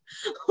 hold on.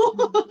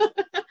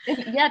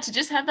 To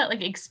just have that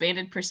like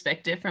expanded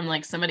perspective from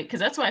like somebody, because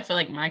that's why I feel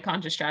like my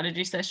conscious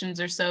strategy sessions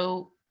are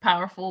so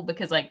powerful,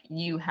 because like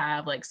you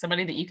have like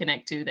somebody that you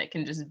connect to that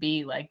can just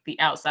be like the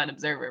outside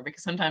observer,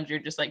 because sometimes you're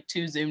just like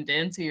too zoomed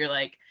in, so you're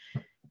like,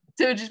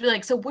 so just be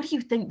like, so what do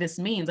you think this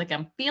means? Like,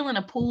 I'm feeling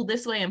a pull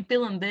this way, I'm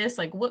feeling this,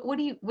 like what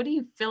do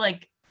you feel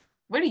like,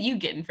 what are you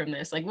getting from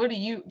this? Like, what do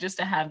you, just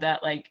to have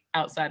that like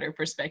outsider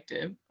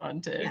perspective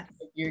onto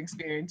your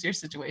experience, your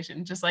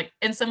situation, just like,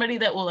 and somebody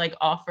that will like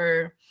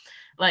offer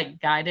like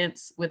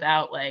guidance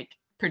without like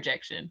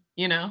projection,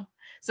 you know,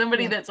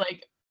 somebody that's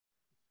like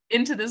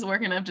into this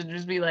work enough to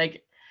just be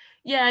like,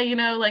 you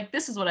know, like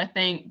this is what I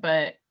think,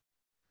 but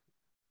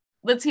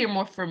let's hear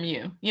more from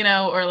you, you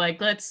know, or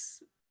like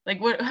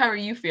how are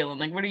you feeling,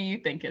 like what are you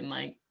thinking,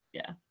 like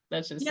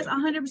that's just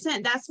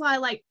 100%. That's why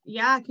like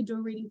I could do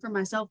a reading for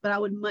myself, but I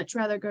would much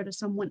rather go to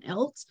someone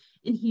else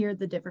and hear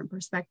the different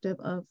perspective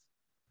of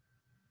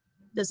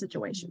the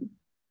situation.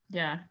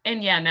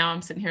 And now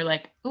I'm sitting here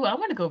like, oh, I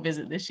want to go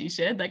visit the she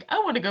shed, like I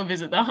want to go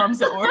visit the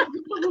Hamza org.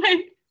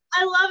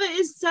 I love it.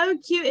 It's so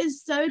cute.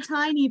 It's so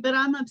tiny, but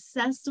I'm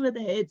obsessed with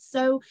it. It's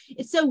so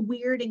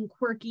weird and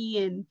quirky.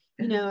 And,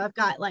 you know, I've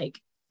got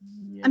like,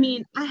 I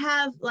mean, I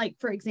have like,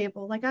 for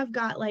example, like I've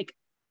got like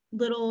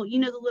little, you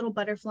know, the little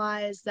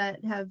butterflies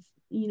that have,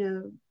 you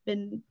know,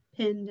 been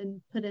pinned and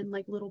put in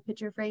like little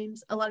picture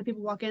frames. A lot of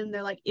people walk in and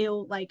they're like,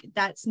 ew, like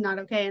that's not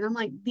okay. And I'm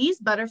like, these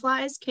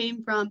butterflies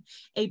came from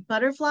a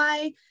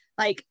butterfly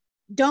like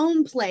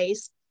dome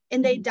place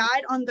and they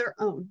died on their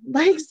own.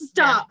 Like,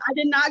 stop. I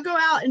did not go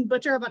out and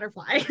butcher a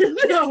butterfly.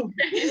 No.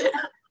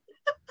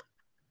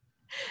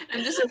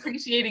 I'm just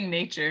appreciating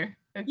nature.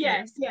 Okay.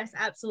 Yes,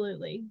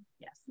 absolutely.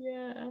 Yes.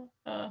 Yeah.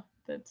 Oh,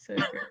 that's so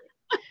great.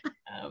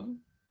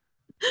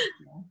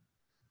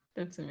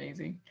 That's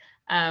amazing.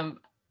 And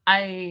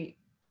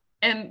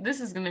this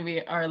is going to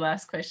be our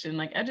last question.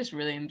 Like, I just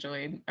really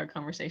enjoyed our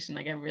conversation.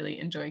 Like, I really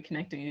enjoyed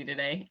connecting you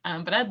today.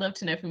 But I'd love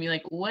to know from you,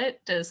 like,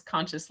 what does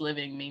conscious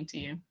living mean to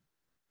you?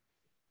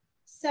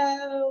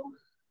 So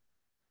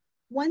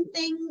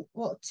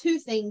two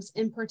things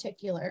in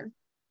particular.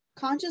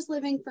 Conscious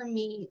living for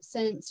me,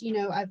 since, you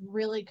know, I've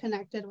really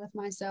connected with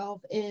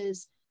myself,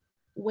 is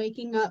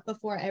waking up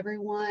before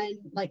everyone,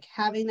 like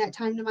having that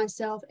time to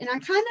myself. And I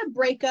kind of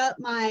break up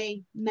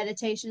my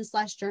meditation /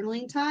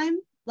 journaling time.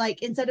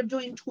 Like instead of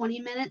doing 20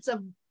 minutes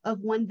of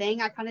one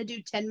thing, I kind of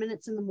do 10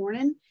 minutes in the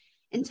morning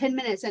and 10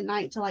 minutes at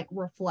night to like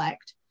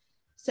reflect.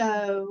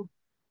 So,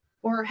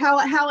 or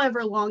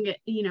however long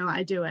it, you know,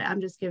 I do it. I'm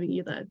just giving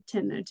you the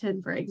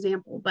 10 for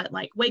example, but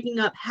like waking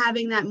up,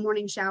 having that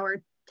morning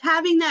shower,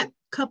 having that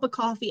cup of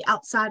coffee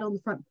outside on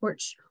the front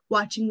porch,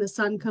 watching the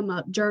sun come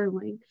up,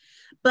 journaling.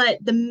 But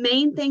the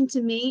main thing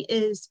to me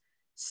is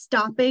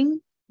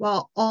stopping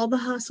while all the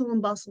hustle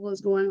and bustle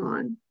is going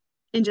on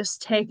and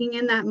just taking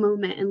in that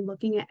moment and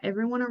looking at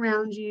everyone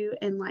around you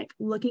and like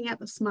looking at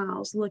the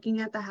smiles, looking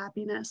at the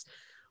happiness.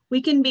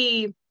 We can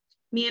be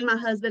me and my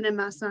husband and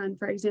my son,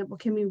 for example,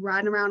 can be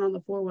riding around on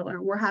the four-wheeler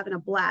and we're having a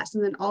blast.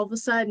 And then all of a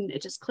sudden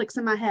it just clicks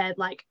in my head,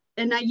 like,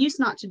 and I used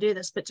not to do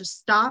this, but just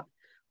stop,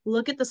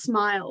 look at the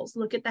smiles,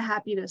 look at the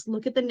happiness,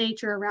 look at the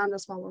nature around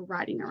us while we're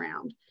riding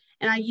around.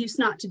 And I used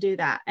not to do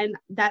that. And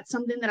that's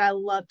something that I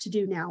love to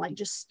do now, like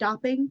just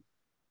stopping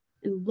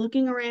and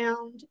looking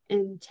around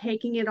and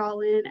taking it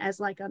all in as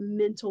like a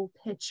mental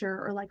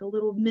picture or like a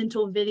little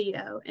mental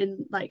video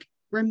and like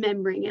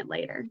remembering it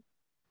later.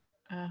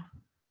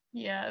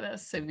 Yeah,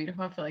 that's so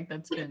beautiful. I feel like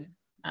that's been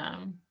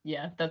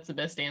that's the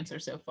best answer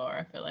so far.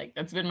 I feel like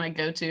that's been my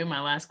go-to, my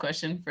last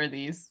question for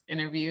these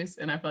interviews,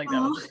 and I feel like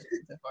that was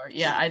so far.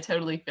 Yeah, I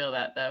totally feel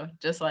that though.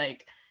 Just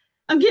like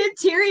I'm getting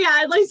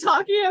teary-eyed like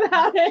talking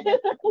about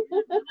it.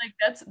 Like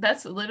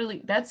that's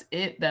literally, that's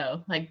it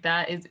though. Like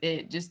that is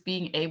it. Just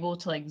being able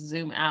to like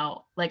zoom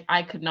out. Like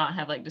I could not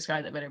have like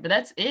described that better, but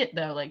that's it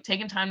though. Like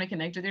taking time to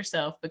connect with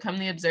yourself, become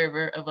the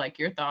observer of like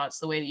your thoughts,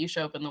 the way that you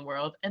show up in the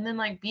world, and then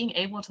like being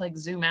able to like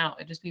zoom out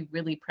and just be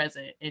really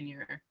present in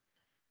your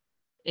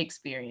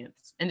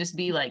experience and just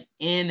be like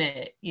in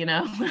it, you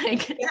know?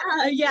 Like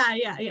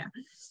yeah.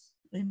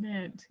 In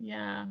it.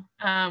 Yeah.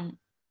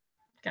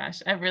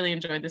 Gosh, I've really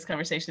enjoyed this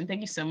conversation.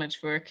 Thank you so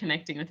much for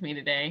connecting with me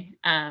today.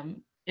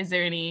 Is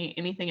there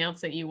anything else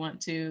that you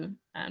want to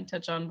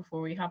touch on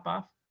before we hop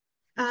off?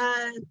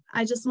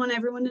 I just want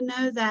everyone to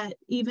know that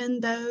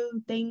even though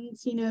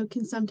things,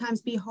 can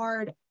sometimes be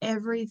hard,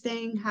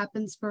 everything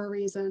happens for a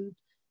reason.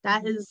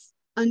 That is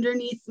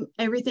underneath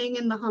everything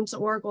in the Humsa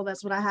Oracle.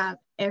 That's what I have.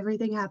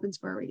 Everything happens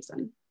for a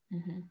reason.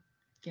 Mm-hmm.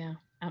 Yeah,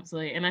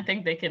 absolutely. And I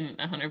think they can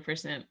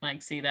 100%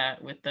 like see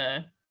that with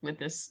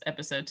this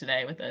episode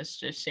today, with us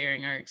just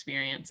sharing our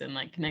experience and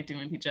like connecting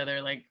with each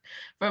other, like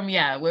from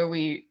where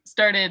we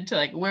started to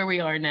like where we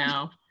are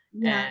now.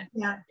 Yeah,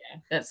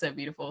 that's so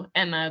beautiful.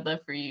 And I'd love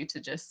for you to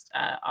just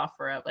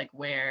offer up like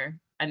where,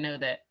 I know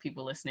that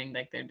people listening,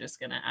 like they're just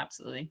gonna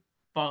absolutely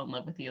fall in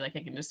love with you. Like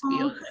I can just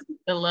feel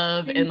the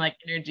love and like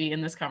energy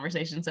in this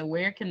conversation. So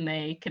where can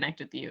they connect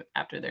with you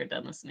after they're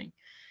done listening?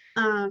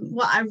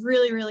 Well, I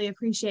really, really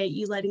appreciate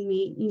you letting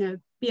me,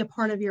 be a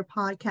part of your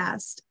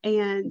podcast.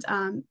 And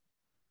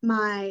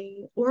my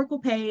Oracle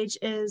page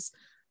is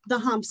the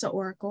Humsa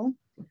Oracle.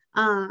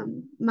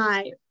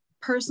 My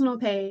personal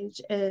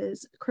page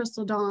is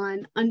Crystal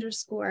Dawn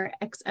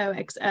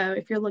 _XOXO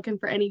if you're looking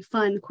for any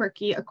fun,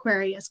 quirky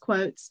Aquarius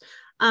quotes.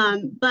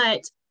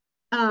 But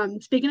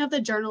speaking of the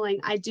journaling,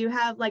 I do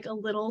have like a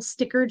little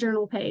sticker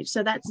journal page.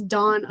 So that's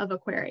Dawn of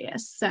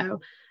Aquarius.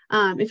 So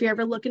if you're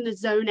ever looking to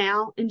zone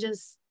out and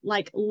just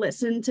like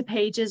listen to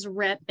pages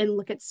rip and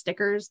look at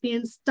stickers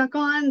being stuck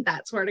on,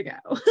 that's where to go.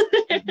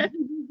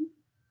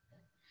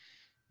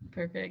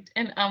 Perfect.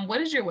 And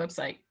what is your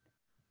website?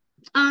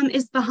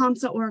 It's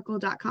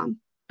thehumsaoracle.com.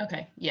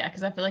 Okay. Yeah,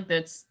 because I feel like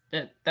that's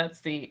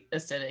the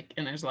aesthetic,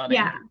 and there's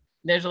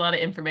a lot of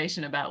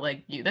information about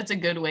like you. That's a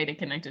good way to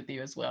connect with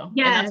you as well.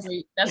 Yeah.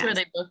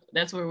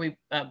 That's where we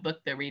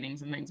book the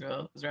readings and things,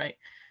 right?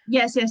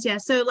 Yes.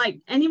 So like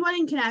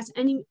anyone can ask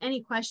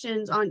any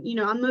questions on,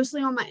 I'm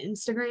mostly on my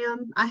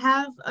Instagram. I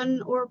have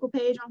an Oracle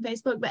page on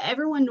Facebook, but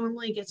everyone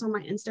normally gets on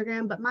my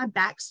Instagram. But my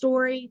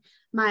backstory,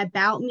 my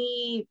about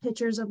me,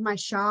 pictures of my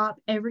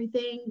shop,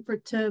 everything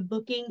to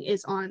booking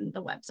is on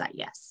the website.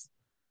 Yes.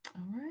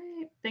 All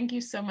right. Thank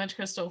you so much,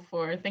 Crystal,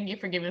 thank you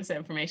for giving us that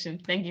information.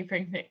 Thank you for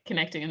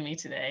connecting with me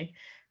today.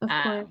 Of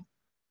course.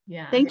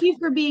 Yeah. Thank you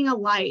for being a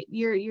light.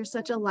 You're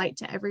such a light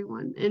to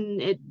everyone.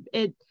 And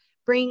it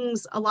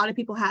brings a lot of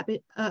people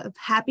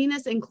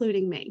happiness,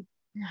 including me.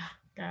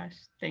 Gosh,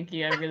 thank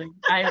you.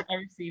 I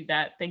received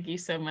that. Thank you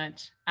so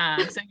much.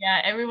 So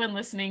everyone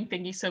listening,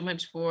 thank you so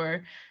much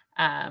for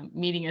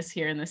meeting us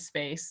here in this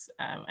space.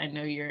 I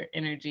know your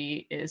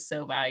energy is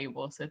so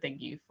valuable. So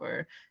thank you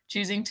for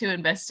choosing to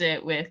invest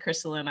it with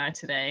Crystal and I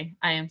today.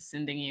 I am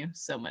sending you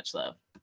so much love.